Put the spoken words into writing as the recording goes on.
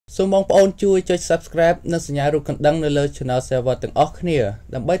សូមបងប្អូនជួយចុច Subscribe និងសញ្ញារូបកណ្ដឹងនៅលើ Channel Server ទាំងអស់គ្នា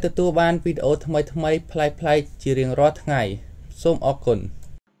ដើម្បីទទួលបានវីដេអូថ្មីៗប្លែកៗជារៀងរាល់ថ្ងៃសូមអរគុណ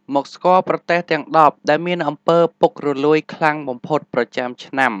មកស្គាល់ប្រទេសទាំង10ដែលមានអំពើពុករលួយខ្លាំងបំផុតប្រចាំ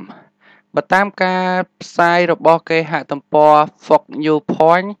ឆ្នាំបើតាមការផ្សាយរបស់គេហទំព័រ Fox News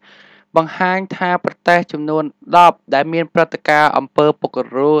Point បង្ហាញថាប្រទេសចំនួន10ដែលមានព្រឹត្តិការណ៍អំពើពុក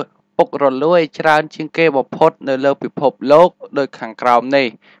រលួយច្រើនជាងគេបំផុតនៅលើពិភពលោកដោយខាងក្រោមនេះ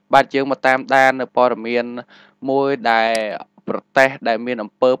បាទយើងមកតាមដាននៅព័ត៌មានមួយដែលប្រទេសដែលមាន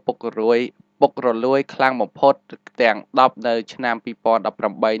អំពើពុករលួយខ្លាំងបំផុតទាំង10នៅឆ្នាំ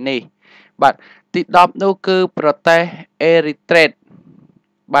2018នេះបាទទី10នោះគឺប្រទេសអេរីត្រេត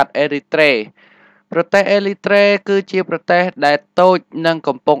បាទអេរីត្រេប្រទេសអេរីត្រេគឺជាប្រទេសដែលតូចនិង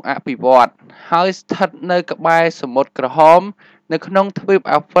កំពុងអភិវឌ្ឍហើយស្ថិតនៅក្បែរសមុទ្រក្រហមនៅក្នុងទ្វីប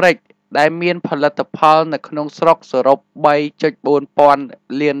អាហ្វ្រិកដែលមានផលិតផលនៅក្នុងស្រុកសរុប 3.4 ពាន់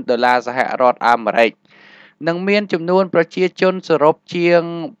លានដុល្លារសហរដ្ឋអាមេរិកនិងមានចំនួនប្រជាជនសរុបជាង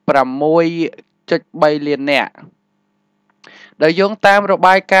 6.3 លាននាក់ដោយយោងតាមរ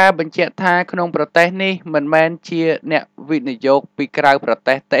បាយការណ៍បញ្ជាក់ថាក្នុងប្រទេសនេះមិនមែនជាអ្នកវិនិយោគពីក្រៅប្រ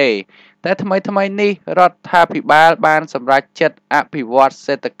ទេសទេតែថ្មីនេះរដ្ឋាភិបាលបានសម្រេចចិត្តអភិវឌ្ឍ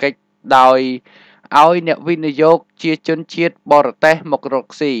សេដ្ឋកិច្ចដោយឲ្យអ្នកវិនិយោគជាជនជាតិបរទេសមករក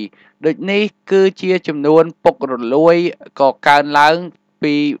ស៊ីដូចនេះគឺជាចំនួនពុករលួយក៏កើនឡើង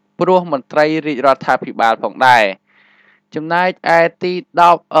ពីព្រោះមន្ត្រីរាជរដ្ឋាភិបាលផងដែរចំណែកឯទី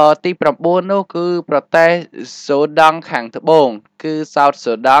9នោះគឺប្រទេសសូដង់ខាងត្បូងគឺ South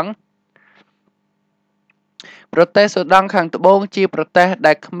Sudan ប្រទេសសូដង់ខាងត្បូងជាប្រទេស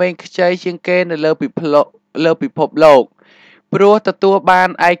ដែលក្មេងខ្ចីជាងគេនៅលើពិភពលោកព្រោះទទួលបាន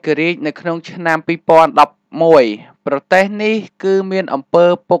ឯករាជ្យនៅក្នុងឆ្នាំ2011ប្រទេសនេះគឺមានអំពើ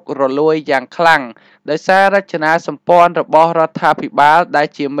ពុករលួយយ៉ាងខ្លាំងដោយសាររចនាសម្ព័ន្ធរបស់រដ្ឋាភិបាលដែល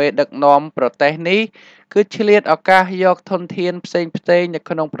ជាមេដឹកនាំប្រទេសនេះគឺឆ្លៀតឱកាសយកធនធានផ្សេងនៅ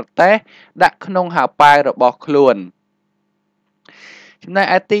ក្នុងប្រទេសដាក់ក្នុងហោប៉ៅរបស់ខ្លួនចំណែក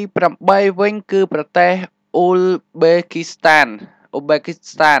ឯទី8វិញគឺប្រទេសអ៊ូបេគីស្តាន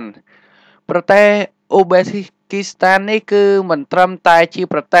ប្រទេសអ៊ូបេគីស្តាននេះគឺមិនត្រឹមតែជា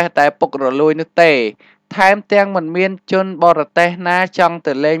ប្រទេសដែលពុករលួយនោះទេថែមទាំងមិនមានជនបរទេសណាចង់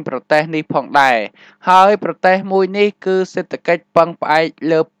ទៅលេងប្រទេសនេះផងដែរហើយប្រទេសមួយនេះគឺសេដ្ឋកិច្ចពឹងផ្អែក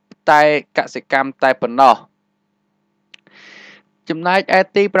លើតែកសិកម្មតែប៉ុណ្ណោះចំណែកឯ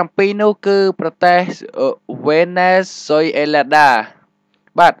ទី7នោះគឺប្រទេសវេណេស៊ុយអេឡាដា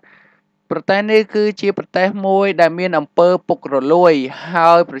បាទប្រទេសនេះគឺជាប្រទេសមួយដែលមានអំពើពុករលួយ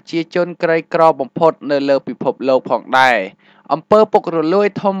ហើយប្រជាជនក្រីក្របំផុតនៅលើពិភពលោកផងដែរអំពើពុករលួយ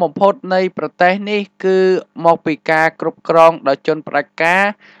ធំបំផុតនៃប្រទេសនេះគឺមកពីការគ្រប់គ្រងដោយជនផ្ដាច់ការ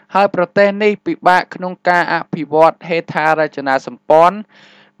ហើយប្រទេសនេះពិបាកក្នុងការអភិវឌ្ឍហេដ្ឋារចនាសម្ព័ន្ធ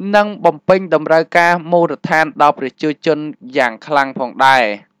និងបំពេញតម្រូវការមូលដ្ឋានដល់ប្រជាជនយ៉ាងខ្លាំងផងដែរ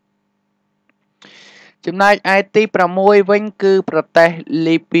ចំណែកឯទី6វិញគឺប្រទេស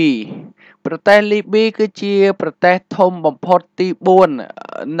លីប៊ីគឺជាប្រទេសធំបំផុតទី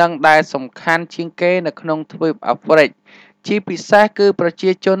4និងដែលសំខាន់ជាងគេនៅក្នុងទ្វីបអាហ្វ្រិកជាពិសេសគឺប្រជា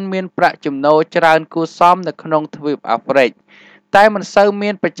ជនមានប្រាក់ចំណូលច្រើនគួរសមនៅក្នុងទ្វីបអាហ្វ្រិកតែមិនសូវមា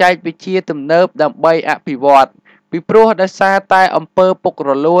នបច្ចេកវិទ្យាទំនើបដើម្បីអភិវឌ្ឍពីព្រោះដោយសារតែអំពើពុក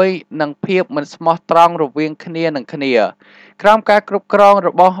រលួយនិងភាពមិនស្មោះត្រង់រវាងគ្នានឹងគ្នាក្រោមការគ្រប់គ្រងរ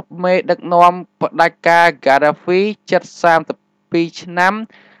បស់មេដឹកនាំផ្ដាច់ការ Gaddafi ជិត32ឆ្នាំ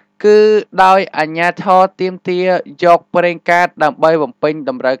គឺដោយអាជ្ញាធរទាមទារយកប្រេងកាតដើម្បីបំពេញ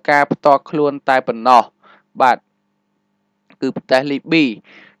តម្រូវការផ្ទាល់ខ្លួនតែប៉ុណ្ណោះបាទគឺប្រទេសលីប៊ី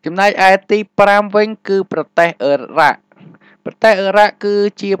ចំណែកឯទី5វិញគឺប្រទេសអ៊ឺរ៉ាក់គឺ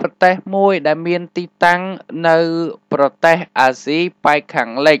ជាប្រទេសមួយដែលមានទីតាំងនៅប្រទេសអាស៊ីប៉ែកខា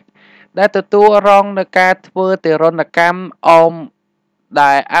ងលិចដែលទទួលរងនឹងការធ្វើទារុណកម្ម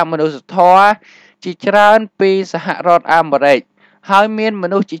ដែលអមនុស្សធម៌ជាច្រើនពីសហរដ្ឋអាមេរិកហើយមានម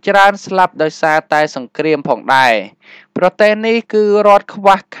នុស្សជាច្រើនស្លាប់ដោយសារតែសង្គ្រាមផងដែរប្រទេសនេះគឺរដ្ឋខ្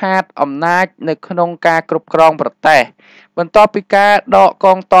វះខាតអំណាចនៅក្នុងការគ្រប់គ្រងប្រទេសបន្ទាប់ពីការដកក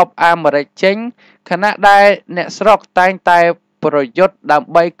ងទ័ពអាមេរិកចេញខណៈដែលអ្នកស្រុកតែងតែប្រយុទ្ធដើ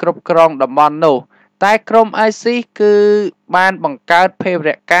ម្បីគ្រប់គ្រងតំបន់នោះតែក្រុម ISIS គឺបានបង្កើតភេរវ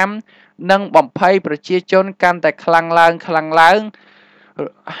កម្មនិងបំភ័យប្រជាជនកាន់តែខ្លាំងឡើង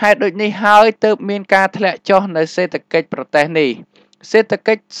ហេតុដូចនេះហើយទើបមានការធ្លាក់ចុះនៅសេដ្ឋកិច្ចប្រទេសនេះសេដ្ឋ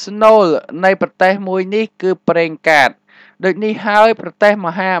កិច្ចស្នូលនៃប្រទេសមួយនេះគឺប្រេងកាតដូចនេះហើយប្រទេសម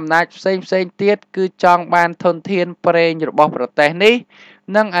ហាអំណាចផ្សេងទៀតគឺចង់បានធនធានប្រេងរបស់ប្រទេសនេះ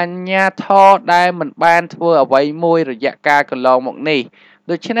និងអាជ្ញាធរដែលមិនបានធ្វើអ្វីមួយរយៈកាលកន្លងមកនេះ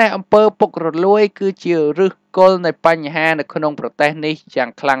ដូច្នេះអំពើពុករលួយគឺជាឫសគល់នៃបញ្ហានៅក្នុងប្រទេសនេះយ៉ាង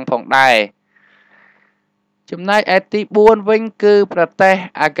ខ្លាំងផងដែរចំណែកឯទី4វិញគឺប្រទេស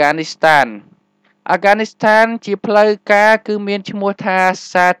អាហ្គានីស្ថានអាហ្គានីស្ថានជាផ្លូវការគឺមានឈ្មោះថា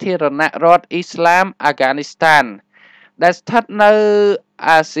សាធារណរដ្ឋអ៊ីស្លាមអាហ្គានីស្ថានដែលស្ថិតនៅ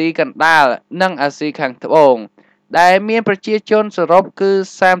អាស៊ីកណ្ដាលនិងអាស៊ីខាងត្បូងដែលមានប្រជាជនសរុបគឺ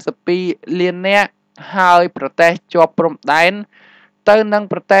32លាននាក់ហើយប្រទេសជាប់ព្រំដែនទៅនឹង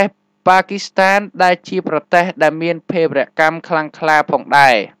ប្រទេសប៉ាគីស្ថានដែលជាប្រទេសដែលមានភេរវកម្មខ្លាំងក្លាផង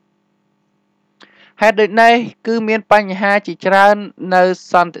ដែរហេតុដូចនេះគឺមានបញ្ហាជាច្រើននៅ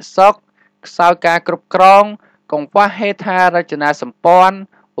សន្តិសុខខ្សោយការគ្រប់គ្រងកង្វះហេដ្ឋារចនាសម្ព័ន្ធ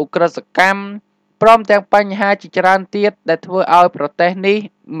ឧក្រិដ្ឋកម្មព្រមទាំងបញ្ហាជាច្រើនទៀតដែលធ្វើឲ្យប្រទេសនេះ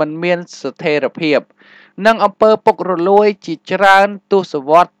មិនមានស្ថិរភាពនិងអំពើពុករលួយជាច្រើនទស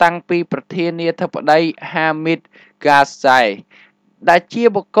វត្សរ៍តាំងពីប្រធានាធិបតីហាមីតហ្គាសៃដែលជា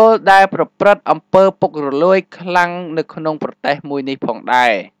បុគ្គលដែលប្រព្រឹត្តអំពើពុករលួយខ្លាំងនៅក្នុងប្រទេសមួយនេះផងដែ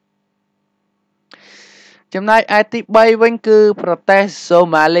រចំណែកឯទី3វិញគឺប្រទេសសូ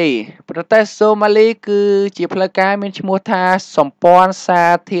ម៉ាលីប្រទេសសូម៉ាលីគឺជាផ្លូវការមានឈ្មោះថាសម្ព័ន្ធសា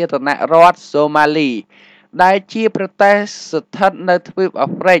ធារណរដ្ឋសូម៉ាលីដែលជាប្រទេសស្ថិតនៅទ្វីបអា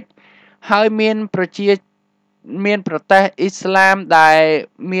ហ្វ្រិកហើយមានប្រទេសអ៊ីស្លាមដែល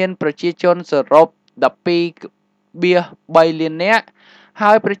មានប្រជាជនសរុប12.3លាននាក់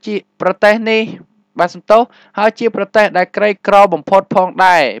ហើយប្រទេសនេះហើយជាប្រទេសដែលក្រីក្របំផុតផង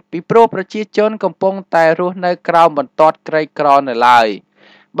ដែរពីព្រោះប្រជាជនកំពុងតែរស់នៅក្រោមបន្ទាត់ក្រីក្រនៅឡើយ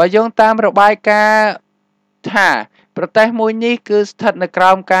បើយោងតាមរបាយការណ៍ថាប្រទេសមួយនេះគឺស្ថិតនៅក្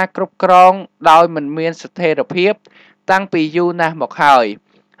រោមការគ្រប់គ្រងដោយមិនមានស្ថិរភាពតាំងពីយូរណាស់មកហើយ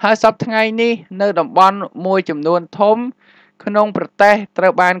សប្តាហ៍ថ្ងៃនេះនៅតំបន់មួយចំនួនធំក្នុងប្រទេសត្រូ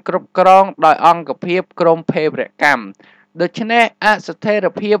វបានគ្រប់គ្រងដោយអង្គភាពក្រមភេរវកម្មដូច្នេះអស្ថិរ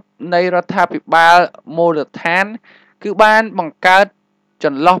ភាពនៃរដ្ឋាភិបាលមូលដ្ឋានគឺបានបង្កើតច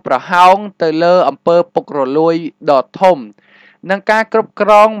ន្លោះប្រហោងទៅលើអំពើពុករលួយដ៏ធំនិងការគ្រប់គ្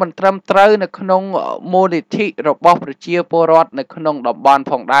រងមិនត្រឹមត្រូវនៅក្នុងមូលនិធិរបស់ប្រជាពលរដ្ឋនៅក្នុងតំបន់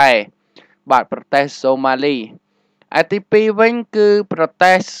ផងដែរបាទប្រទេសសូម៉ាលីឯទី2វិញគឺប្រ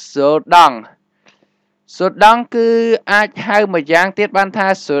ទេសសូដង់គឺអាចហៅមួយយ៉ាងទៀតបានថា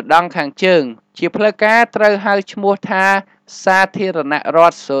សូដង់ខាងជើងជាផ្លូវការត្រូវហៅឈ្មោះថាសាធារណរ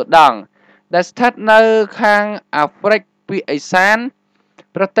ដ្ឋសូដង់ដែលស្ថិតនៅខាងអាហ្វ្រិកភាគឦសាន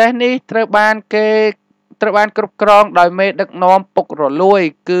ប្រទេសនេះត្រូវបានគ្រប់គ្រងដោយមេដឹកនាំពុករលួយ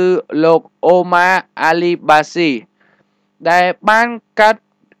គឺលោកអូម៉ាអាលីបាស៊ីដែលបានកើត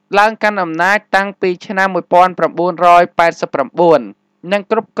ឡើងកាន់អំណាចតាំងពីឆ្នាំ1989និង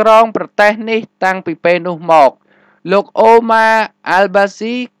គ្រប់គ្រងប្រទេសនេះតាំងពីពេលនោះមកលោកអូម៉ាអាល់បា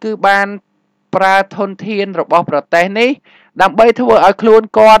ស៊ីគឺបានប្រើធនធានរបស់ប្រទេសនេះដើម្បីធ្វើឲ្យខ្លួន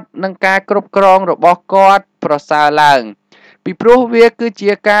គាត់និងការគ្រប់គ្រងរបស់គាត់ប្រសើរឡើងពីព្រោះវាគឺ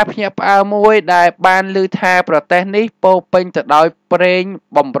ជាការភ្ញាក់ផ្អើលមួយដែលបានឮថាប្រទេសនេះពោរពេញទៅដោយប្រេង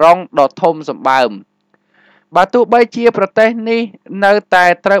បម្រុងដ៏ធំសម្បើមបើទោះបីជាប្រទេសនេះនៅតែ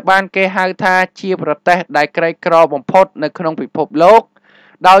ត្រូវបានគេហៅថាជាប្រទេសដែលក្រីក្របំផុតនៅក្នុងពិភពលោក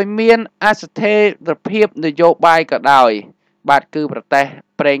ដោយមានអស្ថិរភាពនយោបាយក៏ដោយបាទគឺប្រទេស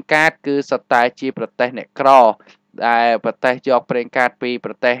ប្រេងកាតគឺសុទ្ធតែជាប្រទេសអ្នកក្រដែលប្រទេសយកប្រេងកាតពី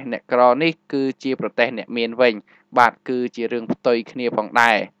ប្រទេសអ្នកក្រនេះគឺជាប្រទេសអ្នកមានវិញបាទគឺជារឿងផ្ទុយគ្នាផង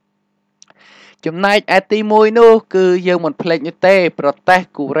ដែរចំណែកឯទី1នោះគឺយើងមិនភ្លេចនោះទេប្រទេស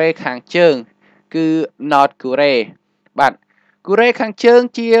កូរ៉េខាងជើងគឺ North Korea បាទកូរ៉េខាងជើង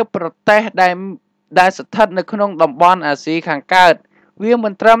ជាប្រទេសដែលស្ថិតនៅក្នុងតំបន់អាស៊ីខាងកើតវាមិ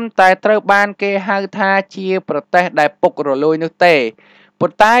នត្រឹមតែត្រូវបានគេហៅថាជាប្រទេសដែលពុករលួយនោះទេប៉ុ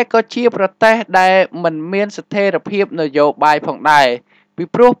ន្តែក៏ជាប្រទេសដែលមិនមានស្ថិរភាពនយោបាយផងដែរពី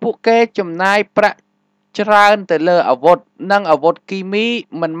ព្រោះពួកគេចំណាយប្រាក់ច្រើនទៅលើអាវុធនិងអាវុធគីមី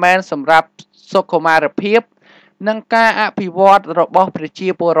មិនមែនសម្រាប់សុខុមាលភាពនិងការអភិវឌ្ឍរបស់ប្រជា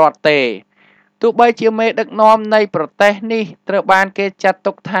ពលរដ្ឋទេទោះបីជាមេដឹកនាំនៃប្រទេសនេះត្រូវបានគេចាត់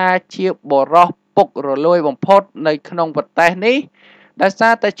ទុកថាជាបរិសុទ្ធពុករលួយបំផុតនៅក្នុងប្រទេសនេះដោយសា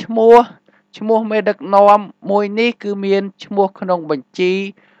រតែឈ្មោះមេដឹកនាំមួយនេះគឺមានឈ្មោះក្នុងបញ្ជី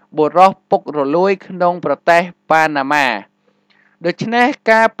បុរសពុករលួយក្នុងប្រទេសប៉ាណាម៉ាដូច្នេះ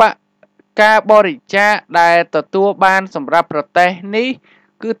ការបរិច្ចាគដែលទទួលបានសម្រាប់ប្រទេសនេះ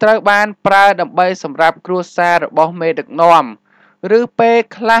គឺត្រូវបានប្រើដើម្បីសម្រាប់គ្រួសាររបស់មេដឹកនាំឬពេល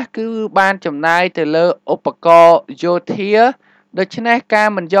ខ្លះគឺបានចំណាយទៅលើឧបករណ៍យោធាដូច្នេះការ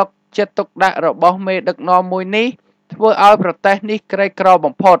មិនយកចិត្តទុកដាក់របស់មេដឹកនាំមួយនេះធ្វើឲ្យប្រទេសនេះក្រីក្រ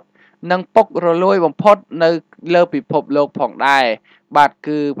បំផុត និងពុករលួយបំផុតនៅលើពិភពលោកផងដែរបាទ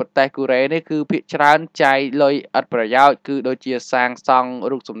គឺប្រទេសកូរ៉េនេះគឺភាគច្រើនចាយលុយឥតប្រយោជន៍គឺដូចជាសាងសង់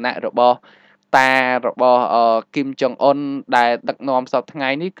រូបសំណាករបស់តារបស់គីមចុងអ៊ុនដែលដឹកនាំសពថ្ងៃ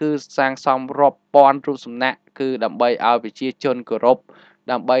នេះគឺសាងសង់រាប់ពាន់រូបសំណាកគឺដើម្បីឲ្យប្រជាជនគោរព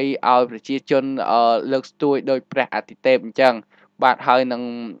ដើម្បីឲ្យប្រជាជនលើកស្ទួយដោយព្រះអាទិទេពអញ្ចឹងបាទហើយនឹង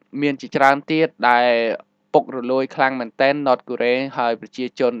មានជាច្រើនទៀតដែលពុករលួយខ្លាំងមែនទែន North Korea ហើយប្រជា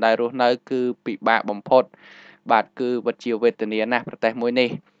ជនដែលរស់នៅគឺពិបាកបំផុតបាទគឺវិជ្ជាវេទនាណាស់ប្រទេសមួយនេះ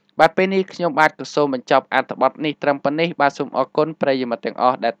បាទពេលនេះខ្ញុំបាទក៏សូមបញ្ចប់អត្ថបទនេះត្រឹមប៉ុណ្នេះបាទសូមអរគុណប្រិយមិត្តទាំងអ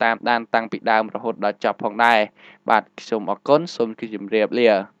ស់ដែលតាមដានតាំងពីដើមរហូតដល់ចប់ផងដែរបាទសូមអរគុណសូមជម្រាប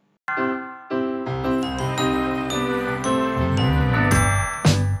លា